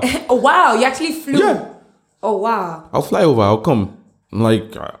over. Oh wow! You actually flew. Yeah. Oh wow! I'll fly over. I'll come. I'm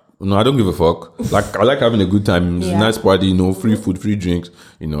like, no, I don't give a fuck. Like, I like having a good time. It's a nice party. Free food, free drinks.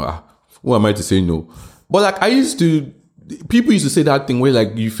 Who am I to say no? But people used to say that thing where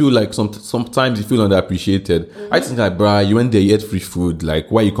you feel like sometimes you feel underappreciated. I think bruh, you went there, you ate free food. Like,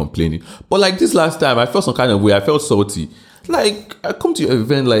 why are you complaining? But this last time, I felt some kind of way. I felt salty. Like, I come to your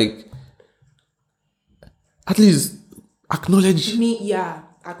event, at least acknowledge me. Yeah,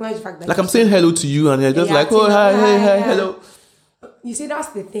 acknowledge the fact that I'm saying hello to you, and you're just oh hi, hello. You see, that's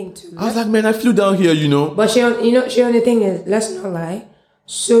the thing too. I was like, man, I flew down here, But Sharon, the thing is, let's not lie.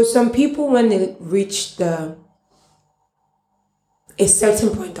 So some people, when they reach a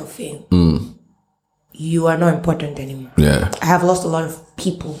certain point of fame, you are not important anymore. Yeah. I have lost a lot of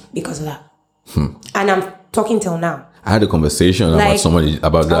people because of that. And I'm talking till now. I had a conversation about somebody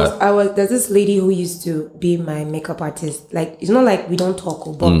about that. There's this lady who used to be my makeup artist. Like, it's not like we don't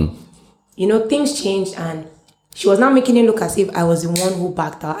talk, but you know, things changed, and she was not making it look as if I was the one who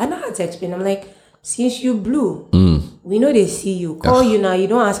backed out. And I had to explain. I'm like, since you blew, we know they see you. Call you now, you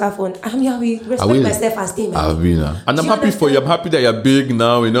don't answer phone. We respect myself and stay. And I'm happy for you. I'm happy that you're big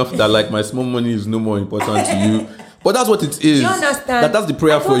now enough that like my small money is no more important to you. But that's what it is. Do you understand? That's the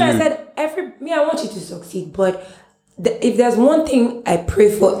prayer for you. I said, I want you to succeed, but if there's one thing I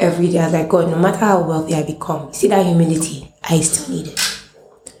pray for every day, I was like, God, no matter how wealthy I become, see that humility, I still need it.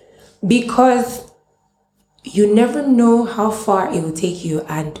 Because you never know how far it will take you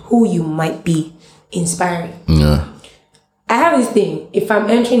and who you might be inspiring. Yeah. I have this thing. If I'm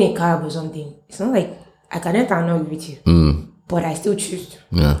entering a cab or something, it's not like I can enter and not greet you. But I still choose to.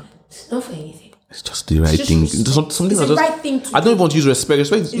 Yeah. It's not for anything. It's just the right thing. It's the right thing to do. I don't even want to use respect. It's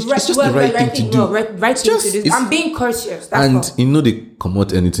just the right thing to do. No, right thing to do. I'm being courteous. That's all. You know they come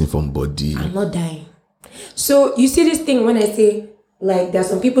out anything from body. I'm not dying. So you see this thing when I say, like, there's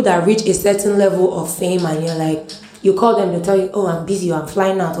some people that reach a certain level of fame and you're like, you call them, they tell you, oh, I'm busy or I'm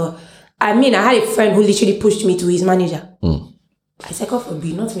flying out. Or I had a friend who literally pushed me to his manager. I said, God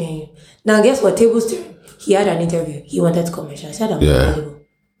forbid, not me and you. Now guess what? Tables turn. He had an interview. He wanted to commission. I said, I'm available.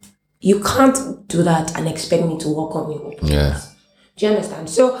 You can't do that and expect me to welcome you. Yeah. Do you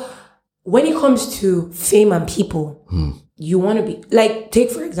understand? So when it comes to fame and people, you want to be like, take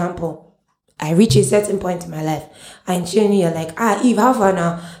for example, I reach a certain point in my life and you're like, Eve, how far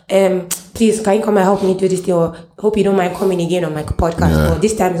now? Please, can you come and help me do this thing? Or hope you don't mind coming again on my podcast. Or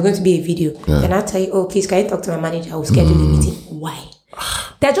this time it's going to be a video. Then I'll tell you, oh, please, can you talk to my manager? I will schedule a meeting. Why?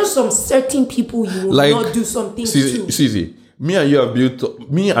 There are just some certain people you will not do something to. See. Me and you have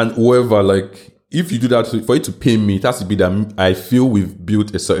built, me and whoever, like, if you do that, for you to pay me, it has to be that I feel we've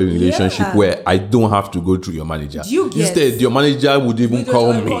built a certain relationship where I don't have to go through your manager. Instead, your manager would even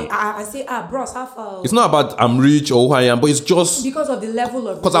call me. I say, bros, how far? It's not about I'm rich or who I am, but it's just because of the level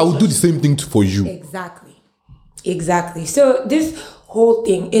of. Because I will do the same thing for you. Exactly. So this whole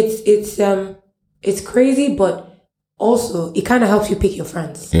thing, it's crazy, but also it kind of helps you pick your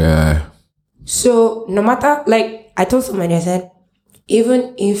friends. Yeah. So no matter, like, I told somebody, I said,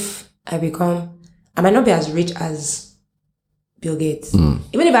 even if I might not be as rich as Bill Gates. Even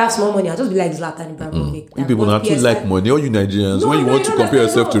if I have small money, I'll just be like Zlatan Ibrahimovic. You people not too like money. All you Nigerians, when you want to compare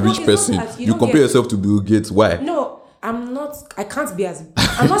yourself to a rich person, you compare yourself to Bill Gates. Why? No, I'm not. I can't be as.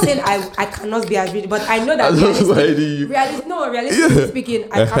 I'm not saying I cannot be as rich, but I know that. Realistically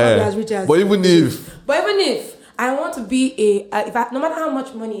speaking, I cannot be as rich as. But even if I want to be no matter how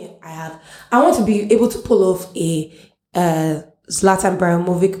much money I have, I want to be able to pull off a Zlatan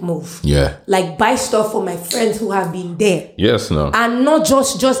Ibrahimovic move. Yeah. Like buy stuff for my friends who have been there. Yes, no. And not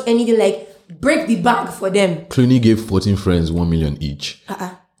just anything, like break the bank for them. Clooney gave 14 friends 1 million each.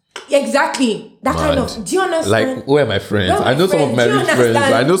 Exactly. That kind of. Do you understand? Like, who are my friends? I know some of my rich friends.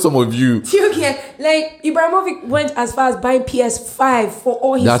 I know some of you. Do you get? Like, Ibrahimovic went as far as buying PS5 for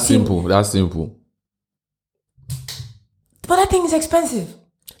all his team. That's simple. But that thing is expensive.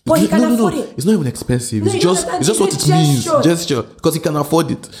 But he can afford it. It's not even expensive. It's just what it means. Gesture. Because he can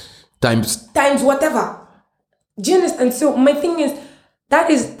afford it. Times whatever. Do you understand? So my thing is, that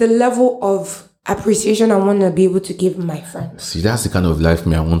is the level of appreciation I want to be able to give my friends. See, that's the kind of life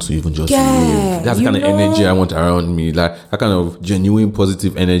I want to even just live. That's the kind of energy I want around me. Like that kind of genuine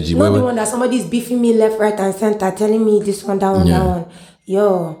positive energy. Not the one that somebody's beefing me left, right, and center, telling me this one, that one, that one.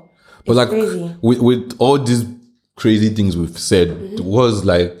 Yo, but like crazy. With all these crazy things we've said, it was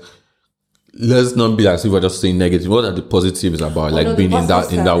like, let's not be as if we're just saying negative. What are the positives about being in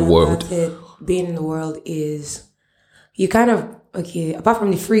that world? Being in the world is you kind of apart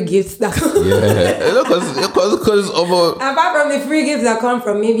from the free gifts that come because apart from the free gifts that come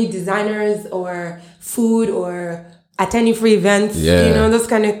from maybe designers or food or attending free events, those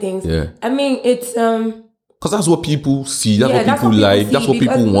kind of things. I mean, it's because that's what people see, that's what people like, that's what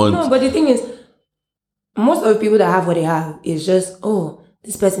people want. No, but the thing is, most of the people that have what they have is just,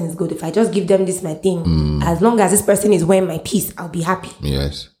 this person is good. If I just give them this, my thing, as long as this person is wearing my piece, I'll be happy.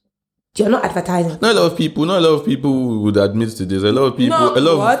 Yes. You're not advertising. Not a lot of people would admit to this. A lot of people,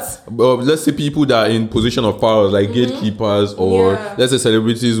 let's say people that are in position of power, like gatekeepers, or let's say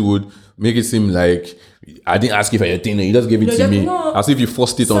celebrities would make it seem like, I didn't ask you for your thing, you just gave it to me. As if you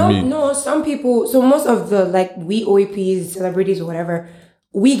forced it on me. No, some people, so most of the, we OAPs, celebrities or whatever,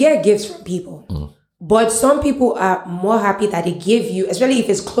 we get gifts from people. But some people are more happy that they give you, especially if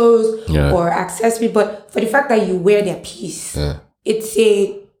it's clothes or accessory. But for the fact that you wear their piece, it's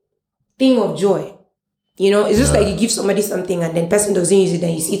a thing of joy. You know, it's just like you give somebody something and then person doesn't use it,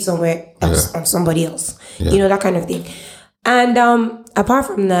 then you see it somewhere else on somebody else. You know, that kind of thing. And apart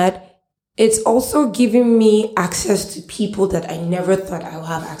from that, it's also giving me access to people that I never thought I would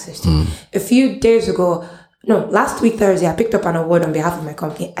have access to. A few days ago, last week Thursday, I picked up an award on behalf of my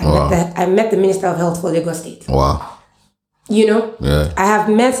company. I met the Minister of Health for Lagos State. Wow. You know, I have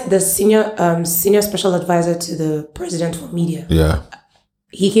met the senior special advisor to the president for media. Yeah.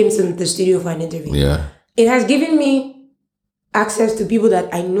 He came to the studio for an interview. Yeah. It has given me access to people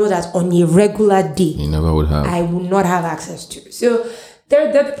that I know that on a regular day you never would have. I would not have access to. So there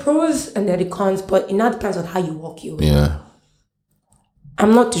are the pros and there are the cons, but it now depends on how you walk your way. Yeah.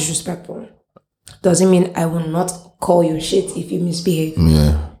 I'm not disrespectful. Doesn't mean I will not call you shit if you misbehave.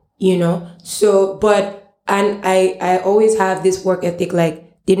 Yeah. You know? So, but, and I always have this work ethic,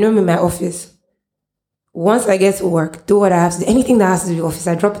 like, they know me in my office. Once I get to work, do what I have to do. Anything that has to do with office,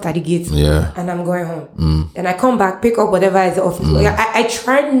 I drop it at the gate. Yeah. And I'm going home. Then I come back, pick up whatever is the office. I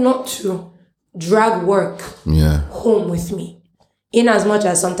try not to drag work home with me. In as much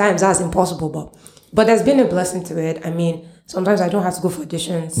as sometimes that's impossible. But there's been a blessing to it. I mean, sometimes I don't have to go for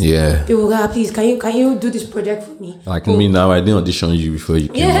auditions. Yeah. People go, please, can you do this project for me? Like me now, I didn't audition you before you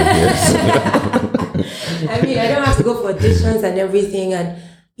came here. I mean, I don't have to go for auditions and everything. And,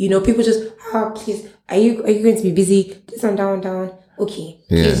 you know, people just, please, are you going to be busy? This and down. Okay.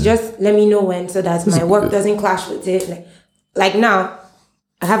 Please just let me know when so that my work doesn't clash with it. Like now,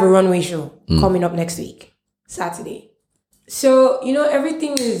 I have a runway show coming up next week, Saturday. So, you know,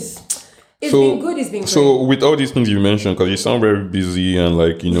 everything is... It's been good, it's been great. So with all these things you mentioned, because you sound very busy and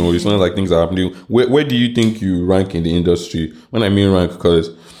like, you know, it sounds like things are happening. Where do you think you rank in the industry? When I mean rank, because...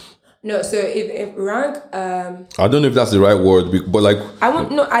 No, so if rank... I don't know if that's the right word, but like... I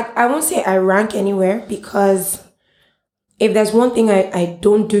won't say I rank anywhere, because if there's one thing I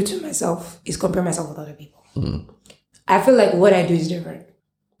don't do to myself is compare myself with other people. I feel like what I do is different.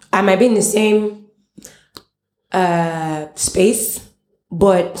 I might be in the same space,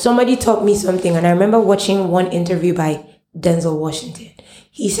 but somebody taught me something, and I remember watching one interview by Denzel Washington.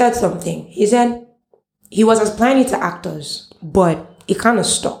 He said something. He said he was applying it to actors, but it kind of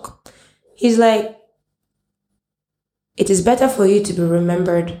stuck. He's like, it is better for you to be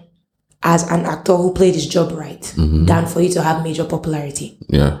remembered as an actor who played his job right than for you to have major popularity.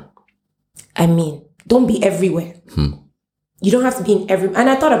 Yeah. I mean, don't be everywhere. You don't have to be in every... And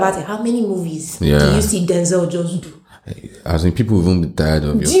I thought about it. How many movies do you see Denzel just do? As in, people even be tired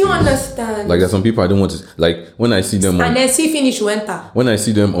of it. Do you understand? Like, there's some people I don't want to... Like, when I see them on... And then see finish winter. When I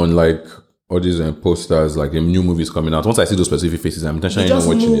see them on, like, all these posters, like, new movies coming out, once I see those specific faces, I'm intentionally not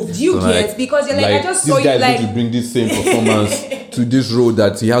watching it. You get, because you're like, I just saw you, this guy like... is going to bring this same performance to this role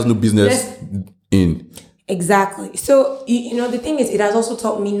that he has no business in. Exactly. So, you know, the thing is, it has also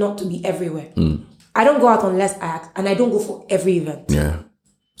taught me not to be everywhere. I don't go out unless I act, and I don't go for every event. Yeah.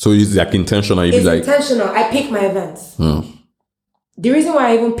 So it's like intentional. It's intentional. I pick my events. The reason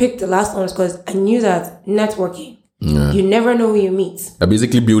why I even picked the last one is because I knew that networking, you never know who you meet. You're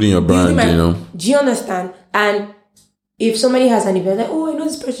basically building your brand, you know. Do you understand? And if somebody has an event, like, I know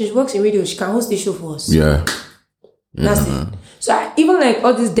this person, she works in radio, she can host this show for us. Yeah. That's it. So even like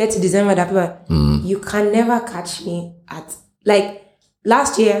all this Dirty December that people, you can never catch me at, like,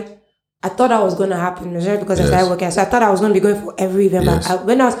 last year, I thought that was going to happen because I started working. So I thought I was going to be going for every event. But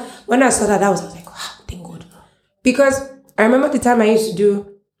when I saw that, I was like, wow, thank God. Because I remember the time I used to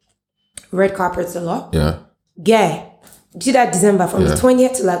do red carpets a lot. Yeah. Yeah. See that December from the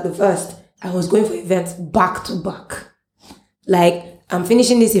 20th to like the 1st, I was going for events back to back. Like, I'm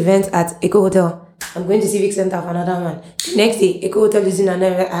finishing this event at Eco Hotel. I'm going to Civic Center for another one. Next day, Eco Hotel is in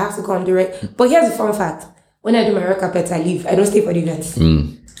another event. I have to come direct. But here's the fun fact. When I do my red carpets, I leave. I don't stay for the events.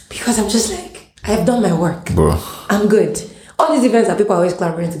 Because I'm just like, I have done my work. Bro. I'm good. All these events that people are always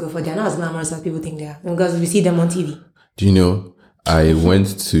clamoring to go for, they're not as glamorous as people think they are. Because we see them on TV. Do you know, I've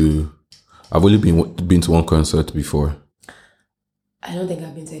only been to one concert before. I don't think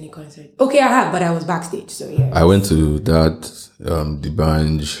I've been to any concert. Okay, I have, but I was backstage, so yeah. I went to that, the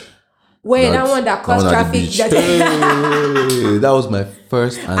Banj. Wait, that one that caused traffic. That was my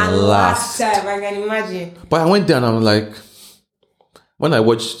first and last time, I can imagine. But I went there and I was like, when I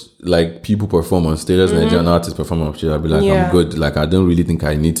watched like people perform on stage, as Nigerian artists perform on stage, I'd be like, I'm good. Like, I don't really think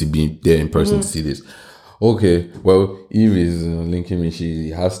I need to be there in person to see this. Okay, well, Eve is linking me. She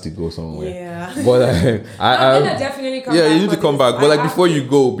has to go somewhere. Yeah. But I'm gonna definitely come back. Yeah, you need to come back. But like before you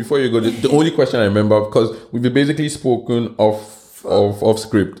go, the only question I remember, because we've basically spoken off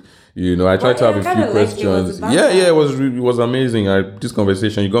script, You know, I tried to have a few questions. It was amazing. This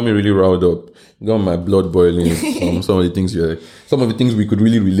conversation, you got me really riled up. You got my blood boiling. some of the things we could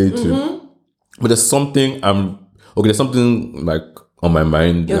really relate to. But there's something there's something like on my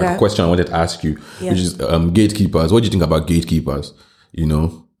mind, like a question I wanted to ask you, which is gatekeepers. What do you think about gatekeepers? You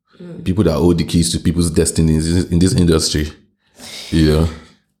know, people that hold the keys to people's destinies in this industry. You know.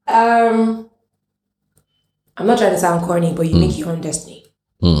 I'm not trying to sound corny, but you make your own destiny.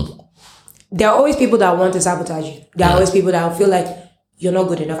 There are always people that want to sabotage you. There are always people that feel like you're not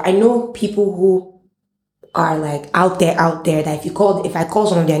good enough. I know people who are like out there that if I call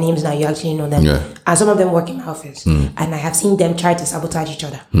some of their names now, you actually know them. Yeah. And some of them work in my office. And I have seen them try to sabotage each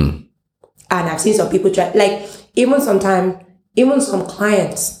other. And I've seen some people try, like even some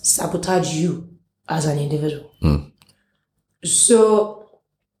clients sabotage you as an individual. So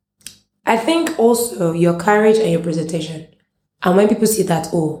I think also your courage and your presentation. And when people see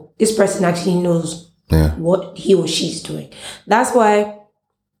that, this person actually knows what he or she is doing. That's why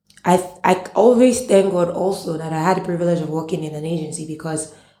I always thank God also that I had the privilege of working in an agency,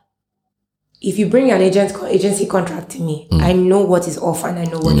 because if you bring an agency contract to me, I know what is off and I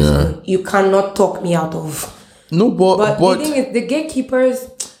know what is good. You cannot talk me out of. No, but the thing is, the gatekeepers,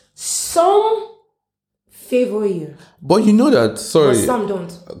 some favor you. But you know that, sorry. But some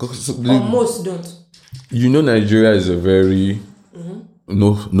don't. Or most don't. You know, Nigeria is a very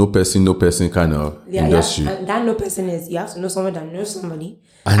no person kind of industry. And that no person is, you have to know someone that knows somebody.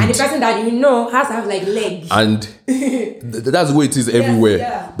 And the person that you know has to have like legs. And that's the way it is everywhere.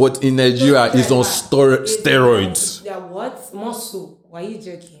 Yeah. But in Nigeria, it's on steroids. Yeah, what? Muscle. Why are you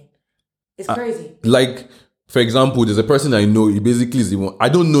joking? It's crazy. Like, for example, there's a person I know, he basically is the one, I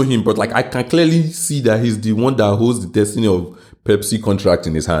don't know him, but like I can clearly see that he's the one that holds the destiny of Pepsi contract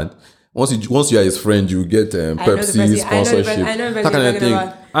in his hand. Once you are his friend, you get Pepsi sponsorship. That kind of thing.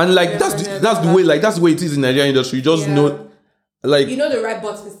 And like that's the way, like that's the way it is in the Nigerian industry. You just know, like, you know the right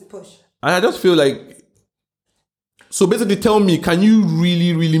buttons to push. And I just feel like, so basically tell me, can you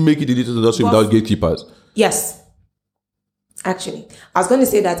really, really make it in this industry without gatekeepers? Yes. Actually, I was going to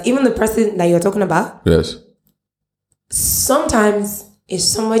say that even the person that you're talking about, yes, sometimes is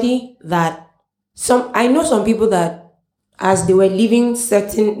somebody that I know some people that as they were leaving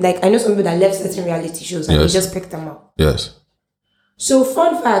certain, like I know some people that left certain reality shows and they just picked them up. Yes. So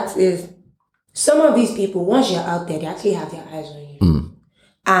fun fact is, some of these people, once you're out there, they actually have their eyes on you.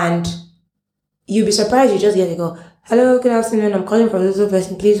 And you'll be surprised, you just get to go, hello, good afternoon, I'm calling from this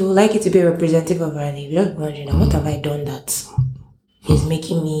person, please, we would like you to be a representative of our name. You're just wondering, what have I done that is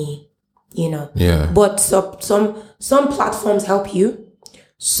making me, you know? Yeah. But some platforms help you.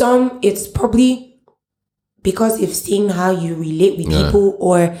 Some, it's probably because you've seen how you relate with people,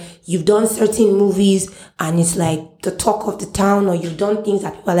 or you've done certain movies and it's like the talk of the town, or you've done things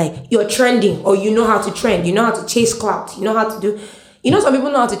that people are like, you're trending, or you know how to trend, you know how to chase clout, you know how to do, some people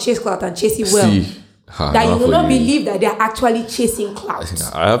know how to chase clout and chase it well. That you will not believe that they're actually chasing clout.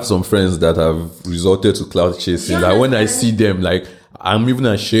 I have some friends that have resorted to clout chasing. Like when I see them, like I'm even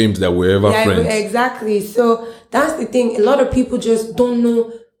ashamed that we're ever friends. Exactly. So that's the thing. A lot of people just don't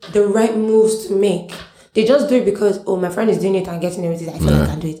know the right moves to make. They just do it because, my friend is doing it and getting everything. I feel like I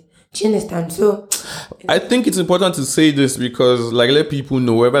can do it. Do you understand? So I think it's important to say this because, like, let people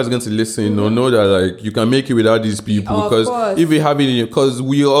know, whoever is going to listen, know that, like, you can make it without these people. Because if we have it, because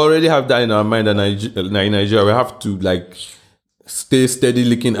we already have that in our mind that in Nigeria, we have to, like, stay steady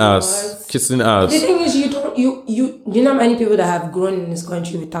licking ass, kissing ass. The thing is, you know how many people that have grown in this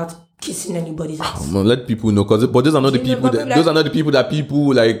country without kissing anybody's ass? Let people know, but those are not the people. Those are not the people that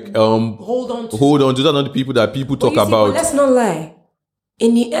people like hold on to. Those are not the people that people talk about. But let's not lie.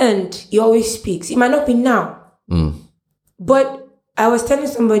 In the end, he always speaks. It might not be now, but I was telling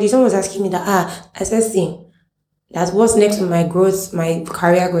somebody. Someone was asking me that. I said, "See, that's what's next to my growth, my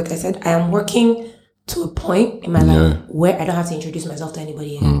career growth." I said, "I am working to a point in my life where I don't have to introduce myself to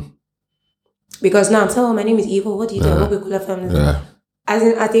anybody again, because now I'm telling, my name is Evil. What do you do? What we call a family?" As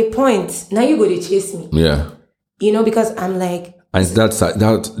in, at a point, now you go to chase me. Yeah. Because I'm like... And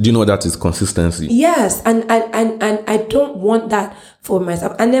that do you know that is consistency? Yes. And I don't want that for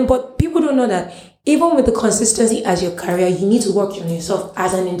myself. And then, but people don't know that even with the consistency as your career, you need to work on yourself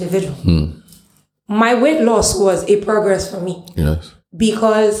as an individual. My weight loss was a progress for me. Yes.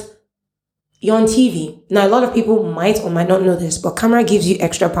 Because you're on TV. Now, a lot of people might or might not know this, but camera gives you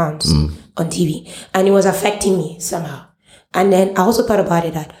extra pounds on TV. And it was affecting me somehow. And then I also thought about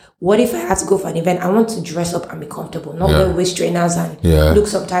it that, what if I had to go for an event? I want to dress up and be comfortable, not wear waist trainers and look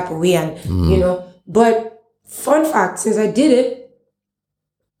some type of way and, But fun fact, since I did it,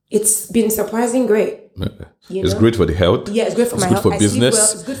 it's been surprising great. You It's know? great for the health. Yeah, it's great for It's my good health. for I sleep business.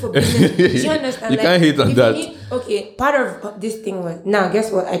 well. It's good for business. Do you understand? You can't hate on if that. you need- part of this thing was, now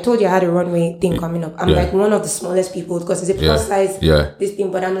guess what? I told you I had a runway thing coming up. I'm like one of the smallest people because it's a plus size this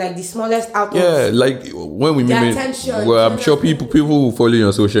thing, but I'm like the smallest out of like when we meet, attention, well, I'm sure people who follow you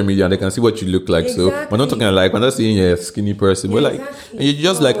on social media and they can see what you look like. So we're not talking like, we're not saying you're a skinny person. We're like, and you're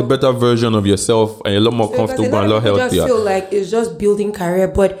just like a better version of yourself and you're a lot more comfortable and a lot healthier. I just feel like it's just building career,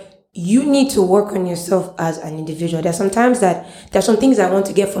 but you need to work on yourself as an individual. There's some things I want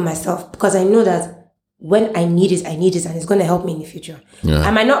to get for myself because I know that when I need it and it's going to help me in the future. I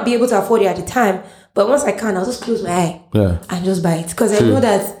might not be able to afford it at the time, but once I can, I'll just close my eye and just buy it because I know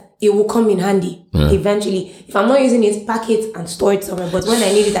that it will come in handy eventually. If I'm not using it, pack it and store it somewhere. But when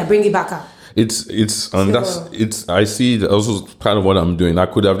I need it, I bring it back out. I see that also kind of what I'm doing. I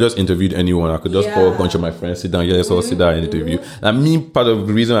could have just interviewed anyone. I could just call a bunch of my friends, sit down, let's all sit down and interview. And me, part of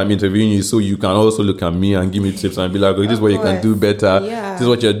the reason I'm interviewing you is so you can also look at me and give me tips and be like, this is what you can do better. This is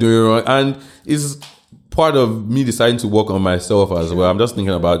what you're doing wrong. And it's part of me deciding to work on myself as well. I'm just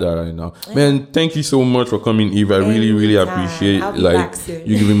thinking about that right now. Man, thank you so much for coming, Eve. I really, really appreciate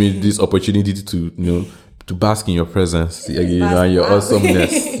you giving me this opportunity to to bask in your presence, and your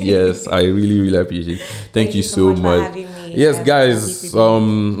awesomeness. Yes, I really, really appreciate it. Thank you so much. Yes, guys.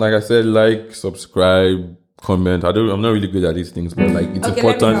 Like I said, like, subscribe, comment. I'm not really good at these things, but like it's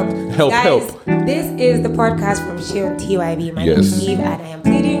important. Help. This is the podcast from Shield TYB. My name is Eve, and I am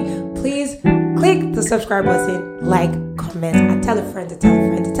pleading. Please click the subscribe button, like, comment, and tell a friend to tell a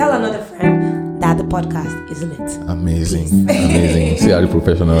friend to tell another friend that the podcast is lit. Amazing. See how the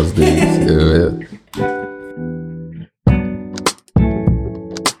professionals do it.